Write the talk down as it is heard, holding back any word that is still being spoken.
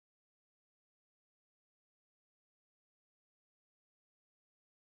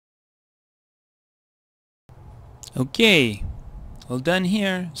Okay, all done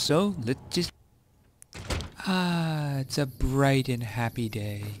here, so let's just... it's a bright and happy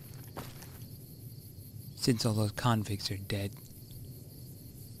day. Since all those convicts are dead.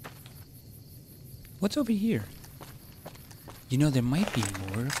 What's over here? You know, there might be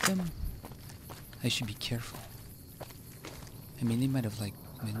more of them. I should be careful. I mean, they might have, like,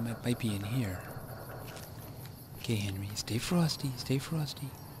 they might be in here. Okay, Henry, stay frosty, stay frosty.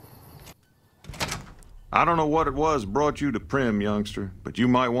 I don't know what it was brought you to Prim, youngster, but you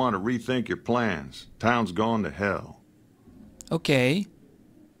might want to rethink your plans. Town's gone to hell. Okay.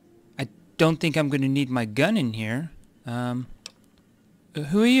 I don't think I'm gonna need my gun in here. Who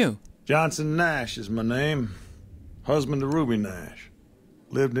are you? Johnson Nash is my name. Husband to Ruby Nash.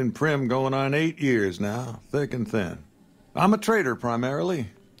 Lived in Prim going on 8 years now, thick and thin. I'm a trader primarily,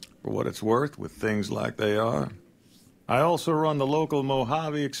 for what it's worth with things like they are. I also run the local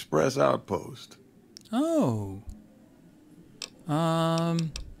Mojave Express outpost. Oh. Do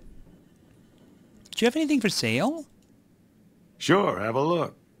you have anything for sale? Sure, have a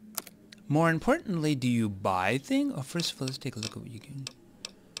look. More importantly, do you buy things? Oh, first of all, let's take a look at what you can...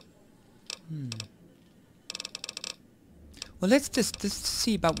 Well, let's just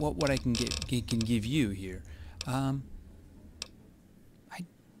see about what I can give you here. I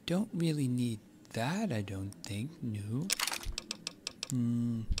don't really need that, I don't think. No.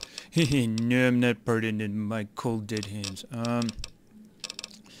 No, I'm not pardoning my cold dead hands.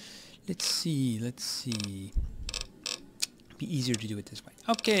 Let's see. Be easier to do it this way.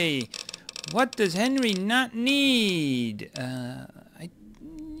 Okay. What does Henry not need? I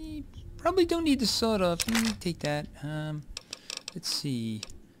probably don't need the sawed off. Let me take that. Let's see.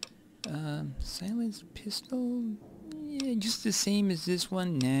 Silenced pistol. Yeah, just the same as this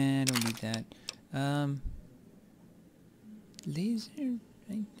one. Nah, I don't need that. Laser.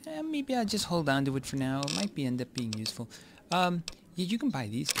 Maybe I'll just hold on to it for now. It might end up being useful. Yeah, you can buy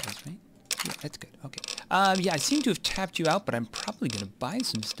these guys, right? Yeah, that's good. Okay. Yeah, I seem to have tapped you out, but I'm probably gonna buy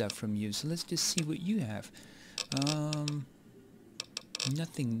some stuff from you. So let's just see what you have.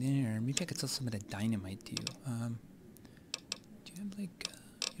 Nothing there. Maybe I could sell some of that dynamite to you. Do you have like?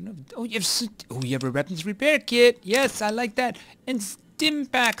 You know? Oh, you have a weapons repair kit. Yes, I like that. And stim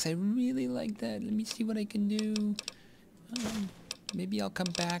packs. I really like that. Let me see what I can do. Maybe I'll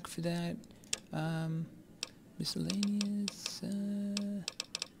come back for that. Miscellaneous.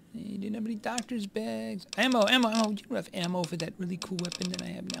 You didn't have any doctor's bags. Ammo. You don't have ammo for that really cool weapon that I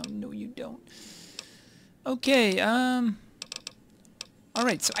have now. No, you don't. Okay,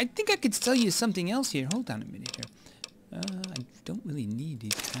 alright, so I think I could sell you something else here. Hold on a minute here. I don't really need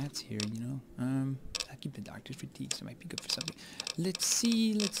these hats here, you know. I'll keep the doctor's fatigues. That might be good for something. Let's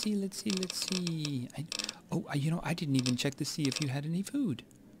see. You know, I didn't even check to see if you had any food.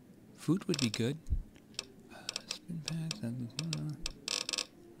 Food would be good. Spin packs.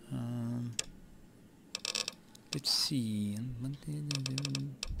 Let's see.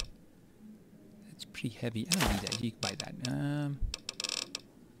 That's pretty heavy. I don't need that. You can buy that.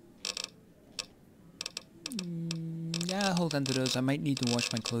 Yeah, hold on to those. I might need to wash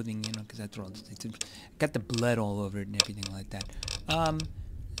my clothing, you know, because that's all. Got the blood all over it and everything like that.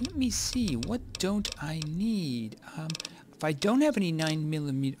 Let me see. What don't I need? If I don't have any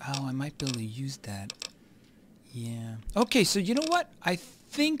 9mm, oh, I might be able to use that. Yeah. Okay, so you know what? I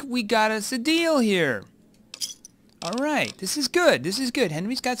think we got us a deal here. All right, this is good.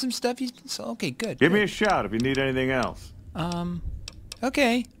 Henry's got some stuff. So okay, good. Give me a shout if you need anything else.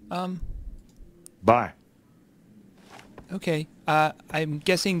 Okay. Bye. Okay. I'm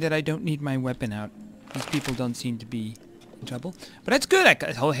guessing that I don't need my weapon out. These people don't seem to be in trouble. But that's good.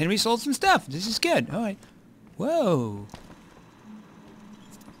 Henry sold some stuff. This is good. All right. Whoa.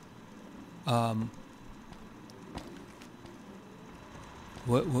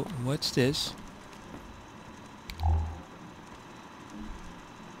 What's this?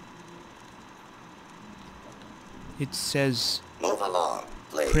 It says Move along,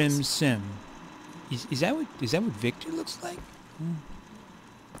 please. Prim Sim. Is that what Victor looks like?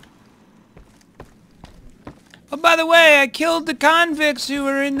 Oh, by the way, I killed the convicts who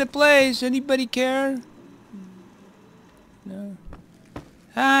were in the place. Anybody care? No.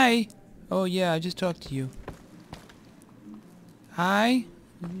 Hi. Oh yeah, I just talked to you. Hi.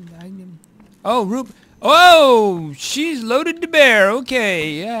 Oh, Oh, she's loaded to bear.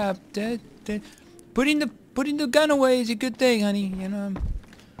 Okay, yeah. Putting the gun away is a good thing, honey. You know.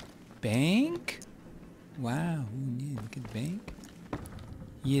 Bank? Wow. Yeah, look at the bank.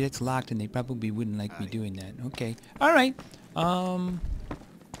 Yeah, that's locked, and they probably wouldn't like me doing that. Okay. All right. Hello.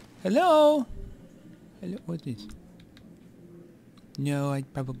 Hello. What's this? No,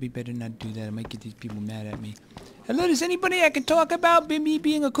 I'd probably better not do that. I might get these people mad at me. Hello, is anybody I can talk about me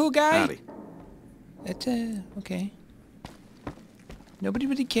being a cool guy? Howdy. That's, okay. Nobody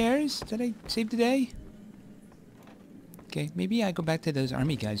really cares that I saved the day? Okay, maybe I go back to those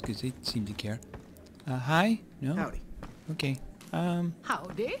army guys because they seem to care. Hi? No? Howdy. Okay.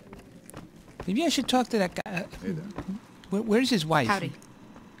 Howdy. Maybe I should talk to that guy. Hey there. Where's his wife? Howdy.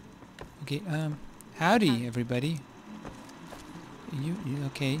 Okay, howdy, everybody. You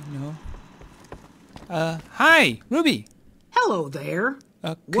okay, no? Hi, Ruby! Hello there.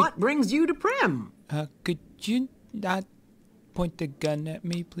 What brings you to Prim? Could you not point the gun at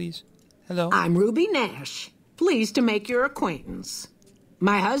me, please? Hello? I'm Ruby Nash. Pleased to make your acquaintance.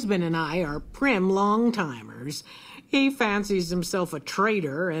 My husband and I are Prim long-timers. He fancies himself a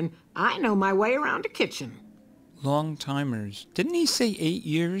trader, and I know my way around a kitchen. Long-timers. Didn't he say 8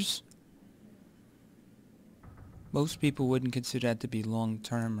 years? Most people wouldn't consider that to be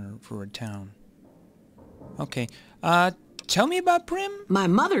long-term or for a town. Okay. Tell me about Prim? My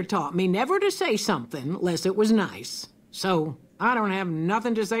mother taught me never to say something unless it was nice. So, I don't have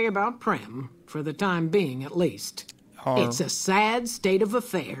nothing to say about Prim, for the time being at least. It's a sad state of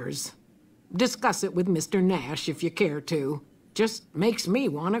affairs. Discuss it with Mr. Nash if you care to. Just makes me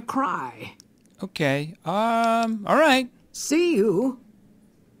want to cry. Okay. Alright. See you.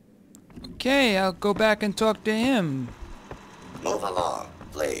 Okay, I'll go back and talk to him. Move along,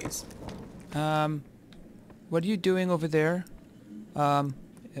 please. What are you doing over there?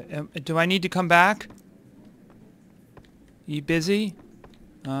 Do I need to come back? You busy?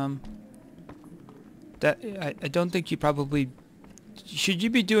 I don't think you probably... Should you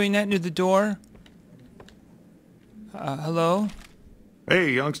be doing that near the door? Hello?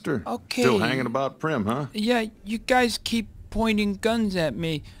 Hey, youngster. Okay. Still hanging about Prim, huh? Yeah, you guys keep pointing guns at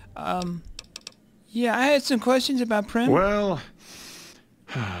me. Yeah, I had some questions about Prim. Well,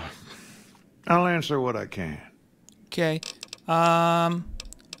 I'll answer what I can. Okay.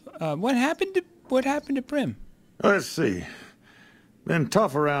 What happened to Prim? Let's see. Been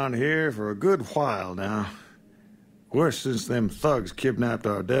tough around here for a good while now. Worse since them thugs kidnapped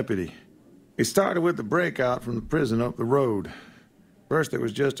our deputy. It started with the breakout from the prison up the road. First there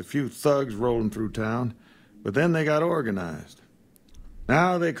was just a few thugs rolling through town, but then they got organized.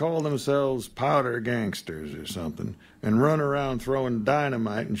 Now they call themselves powder gangsters or something, and run around throwing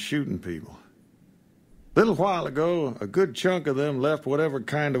dynamite and shooting people. Little while ago, a good chunk of them left whatever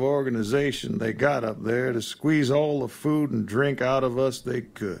kind of organization they got up there to squeeze all the food and drink out of us they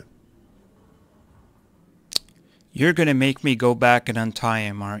could. You're gonna make me go back and untie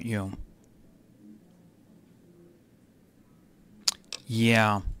him, aren't you?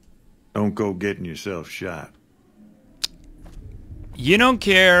 Yeah. Don't go getting yourself shot. You don't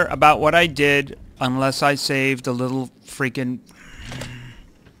care about what I did unless I saved a little freaking...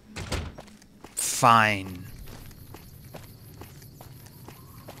 Fine.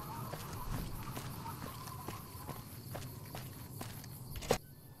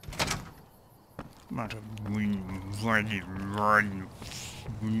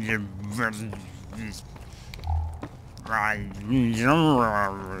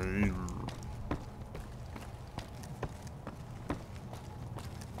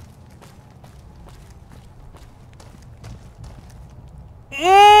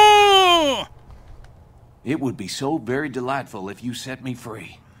 It would be so very delightful if you set me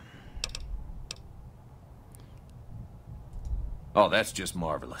free. Oh, that's just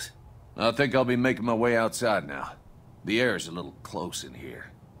marvelous. I think I'll be making my way outside now. The air's a little close in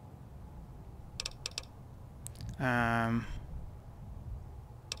here. Then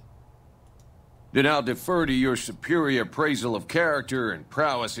I'll defer to your superior appraisal of character and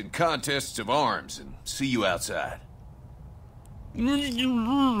prowess in contests of arms and see you outside. I'm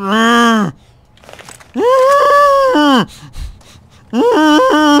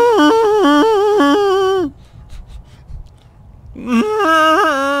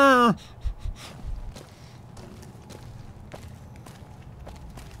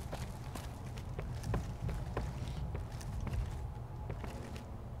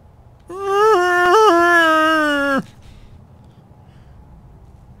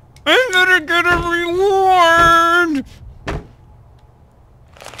gonna get a reward!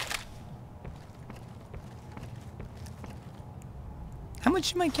 How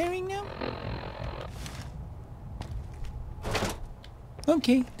much am I carrying now?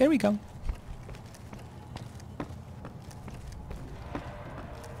 Okay, there we go.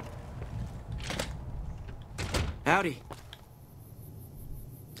 Howdy.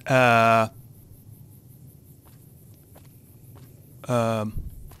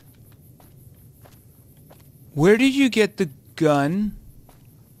 Where did you get the gun?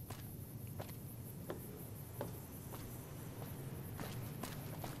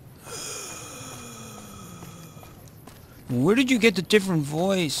 Where did you get the different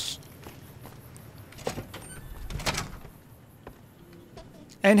voice?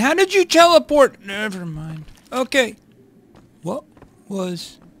 And how did you teleport? Never mind. Okay. What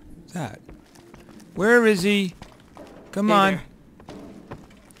was that? Where is he? Come on. There.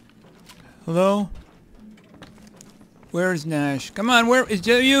 Hello? Where is Nash? Come on, where is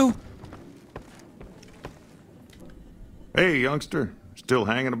you? Hey, youngster. Still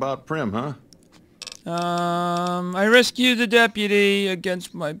hanging about Prim, huh? I rescued the deputy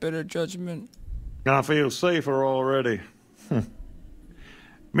against my better judgment. I feel safer already.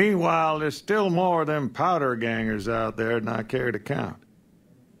 Meanwhile, there's still more of them powder gangers out there than I care to count.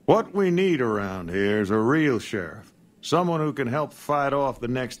 What we need around here is a real sheriff. Someone who can help fight off the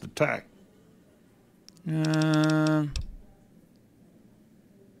next attack.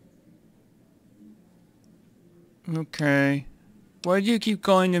 Okay. Why do you keep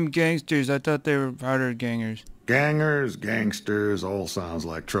calling them gangsters? I thought they were powder gangers. Gangers, gangsters, all sounds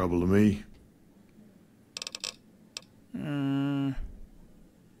like trouble to me.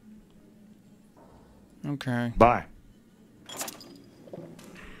 Okay. Bye.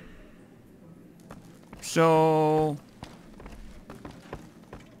 So...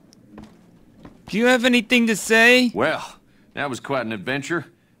 do you have anything to say? Well, that was quite an adventure.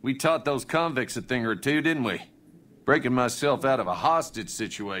 We taught those convicts a thing or two, didn't we? Breaking myself out of a hostage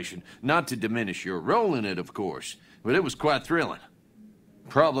situation. Not to diminish your role in it, of course, but it was quite thrilling.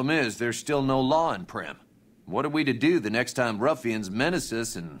 Problem is, there's still no law in Prim. What are we to do the next time ruffians menace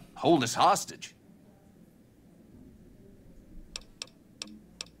us and hold us hostage?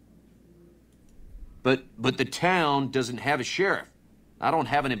 But the town doesn't have a sheriff. I don't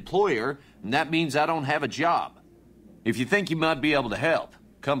have an employer, and that means I don't have a job. If you think you might be able to help,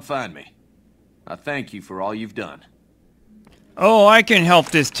 come find me. I thank you for all you've done. Oh, I can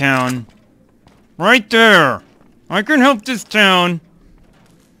help this town. Right there. I can help this town.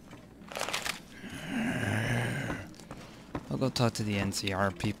 I'll go talk to the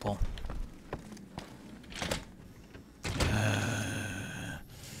NCR people.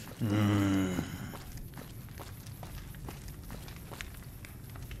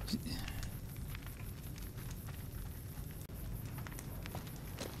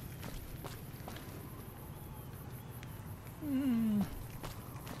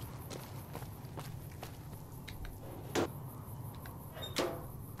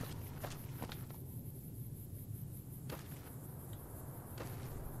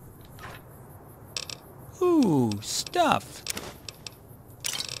 Ooh, stuff.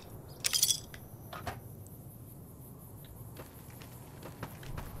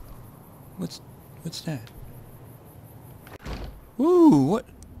 What's that? Ooh, what?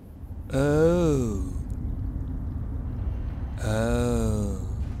 Oh. Oh.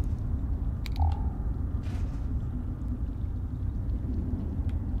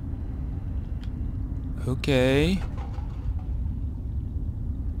 Okay.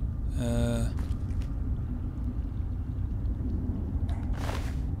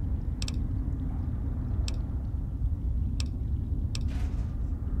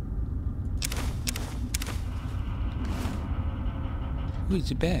 Ooh,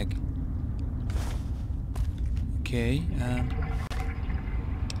 it's a bag. Okay, I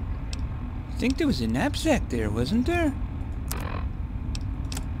think there was a knapsack there, wasn't there?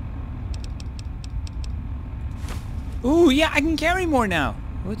 Ooh, yeah, I can carry more now.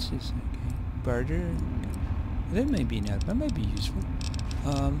 What's this? Okay, barter. That might be enough. That might be useful.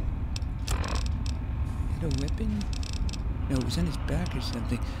 Is it a weapon? No, it was on his back or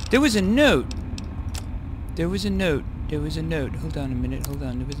something. There was a note. There was a note. There was a note. Hold on a minute. Hold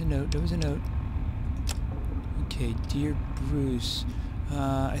on. There was a note. There was a note. Okay, dear Bruce.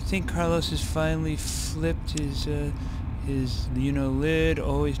 I think Carlos has finally flipped his lid.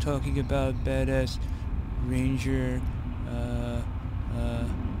 Always talking about badass ranger. I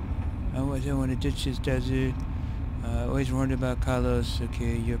don't want to ditch this desert. Always warned about Carlos.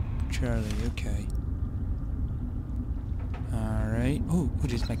 Okay, you're Charlie. Okay. Alright. Oh,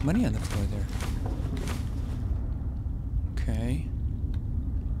 there's like money on the floor there. Okay.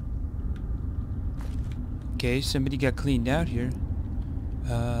 Okay, somebody got cleaned out here.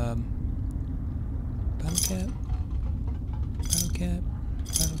 Bottle cap. Bottle cap.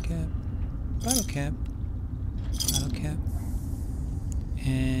 Bottle cap. Bottle cap. Bottle cap.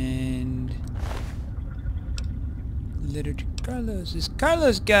 And... letter to Carlos. This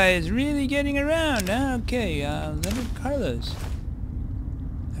Carlos guy is really getting around. Okay, letter to Carlos.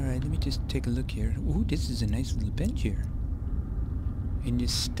 Alright, let me just take a look here. Ooh, this is a nice little bench here. And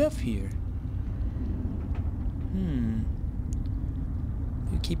there's stuff here.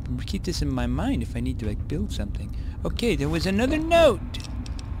 Keep this in my mind if I need to like build something. Okay, there was another note.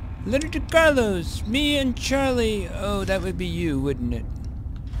 Letter to Carlos, me and Charlie. Oh, that would be you, wouldn't it?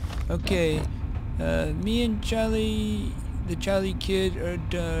 Okay. Me and Charlie, the Charlie kid,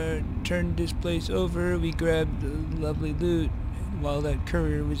 turned this place over. We grabbed the lovely loot while that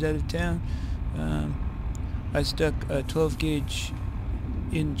courier was out of town. I stuck a 12 gauge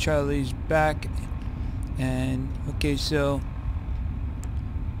in Charlie's back. And, okay, so...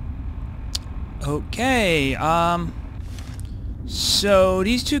 Okay, so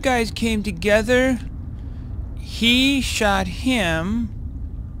these two guys came together. He shot him.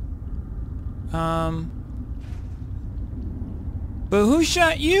 But who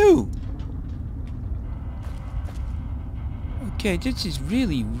shot you? Okay, this is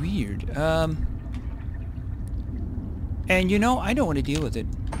really weird. And you know, I don't want to deal with it.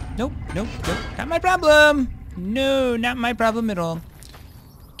 Nope, nope, nope. Not my problem. No, not my problem at all.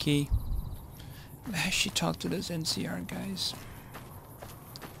 Okay. I should talk to those NCR guys.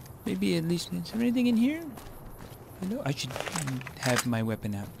 Maybe at least... Is there anything in here? I know I should have my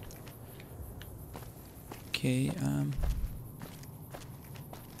weapon out. Okay,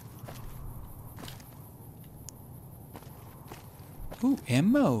 Ooh,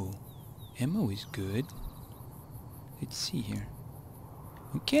 ammo. Ammo is good. Let's see here.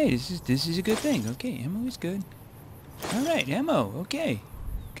 Okay, this is a good thing. Okay, ammo is good. Alright, ammo. Okay.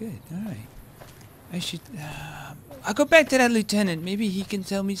 Good, alright. I should... I'll go back to that lieutenant. Maybe he can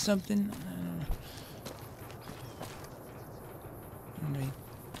tell me something. Alright.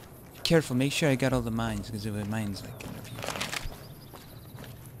 Careful, make sure I got all the mines, because there were mines like in a few.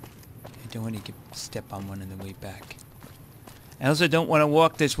 I don't want to step on one on the way back. I also don't want to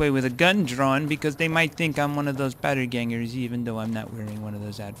walk this way with a gun drawn, because they might think I'm one of those powder gangers, even though I'm not wearing one of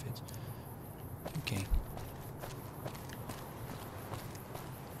those outfits. Okay.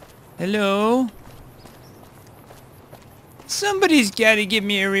 Hello? Somebody's got to give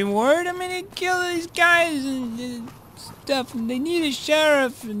me a reward. I'm gonna kill these guys and stuff, and they need a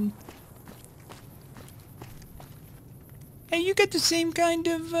sheriff. And hey, you got the same kind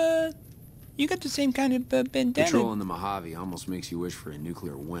of bandana. Patrolling the Mojave almost makes you wish for a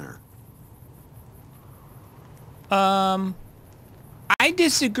nuclear winter. I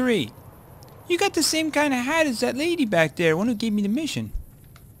disagree. You got the same kind of hat as that lady back there, one who gave me the mission.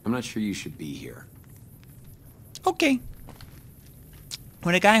 I'm not sure you should be here. Okay.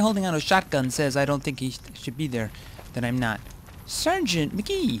 When a guy holding out a shotgun says I don't think he should be there, then I'm not. Sergeant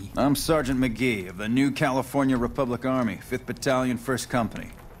McGee. I'm Sergeant McGee of the New California Republic Army, 5th Battalion, 1st Company.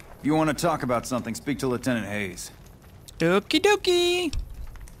 If you want to talk about something, speak to Lieutenant Hayes. Okie dokie.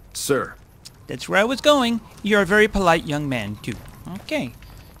 Sir. That's where I was going. You're a very polite young man, too. Okay.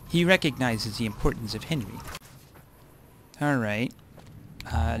 He recognizes the importance of Henry. Alright.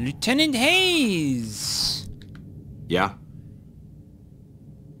 Lieutenant Hayes! Yeah?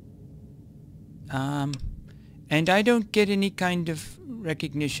 And I don't get any kind of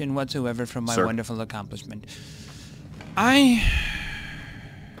recognition whatsoever from my Sir? wonderful accomplishment. I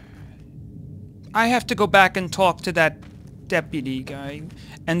have to go back and talk to that deputy guy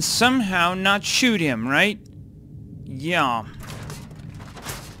and somehow not shoot him, right? Yeah.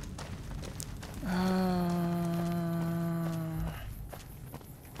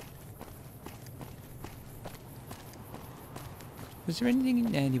 Was there anything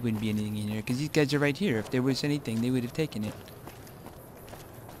in there? There wouldn't be anything in here, because these guys are right here. If there was anything, they would have taken it.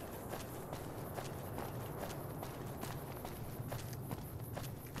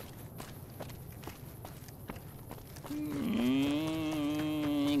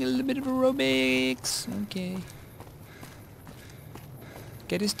 A little bit of aerobics. Okay.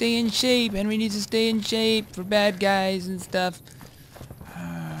 Gotta stay in shape. Henry needs to stay in shape for bad guys and stuff.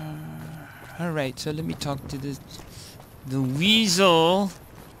 Alright, so let me talk to the weasel.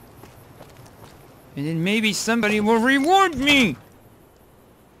 And then maybe somebody will reward me!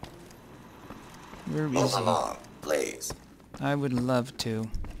 Where is Move he? along, please. I would love to.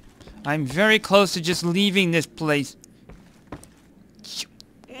 I'm very close to just leaving this place.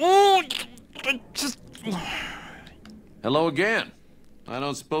 Oh, just... Hello again. I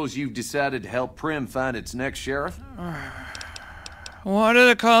don't suppose you've decided to help Prim find its next sheriff? What are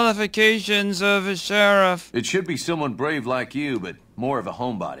the qualifications of a sheriff? It should be someone brave like you, but more of a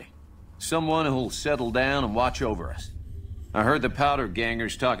homebody. Someone who'll settle down and watch over us. I heard the powder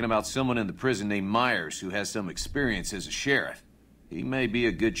gangers talking about someone in the prison named Myers who has some experience as a sheriff. He may be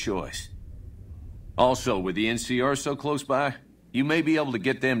a good choice. Also, with the NCR so close by, you may be able to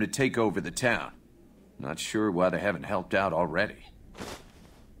get them to take over the town. Not sure why they haven't helped out already.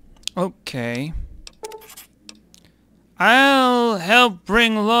 Okay. I'll help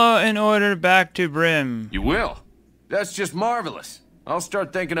bring law and order back to Brim. You will? That's just marvelous. I'll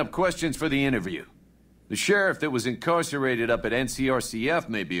start thinking up questions for the interview. The sheriff that was incarcerated up at NCRCF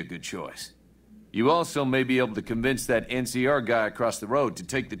may be a good choice. You also may be able to convince that NCR guy across the road to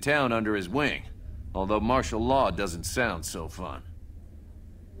take the town under his wing. Although martial law doesn't sound so fun.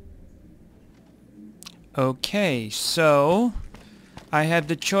 Okay, so I have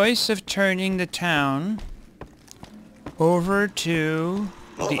the choice of turning the town over to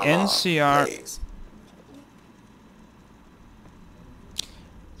the NCR. Please.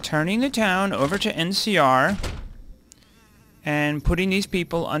 Turning the town over to NCR and putting these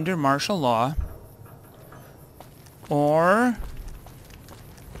people under martial law, or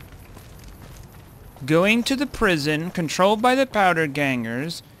going to the prison controlled by the powder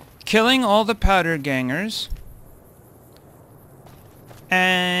gangers, killing all the powder gangers,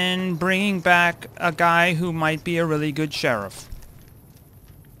 and bringing back a guy who might be a really good sheriff.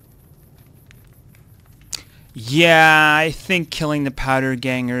 Yeah, I think killing the powder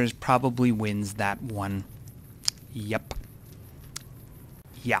gangers probably wins that one. Yep.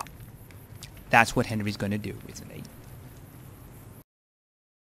 Yeah. That's what Henry's gonna do, isn't he?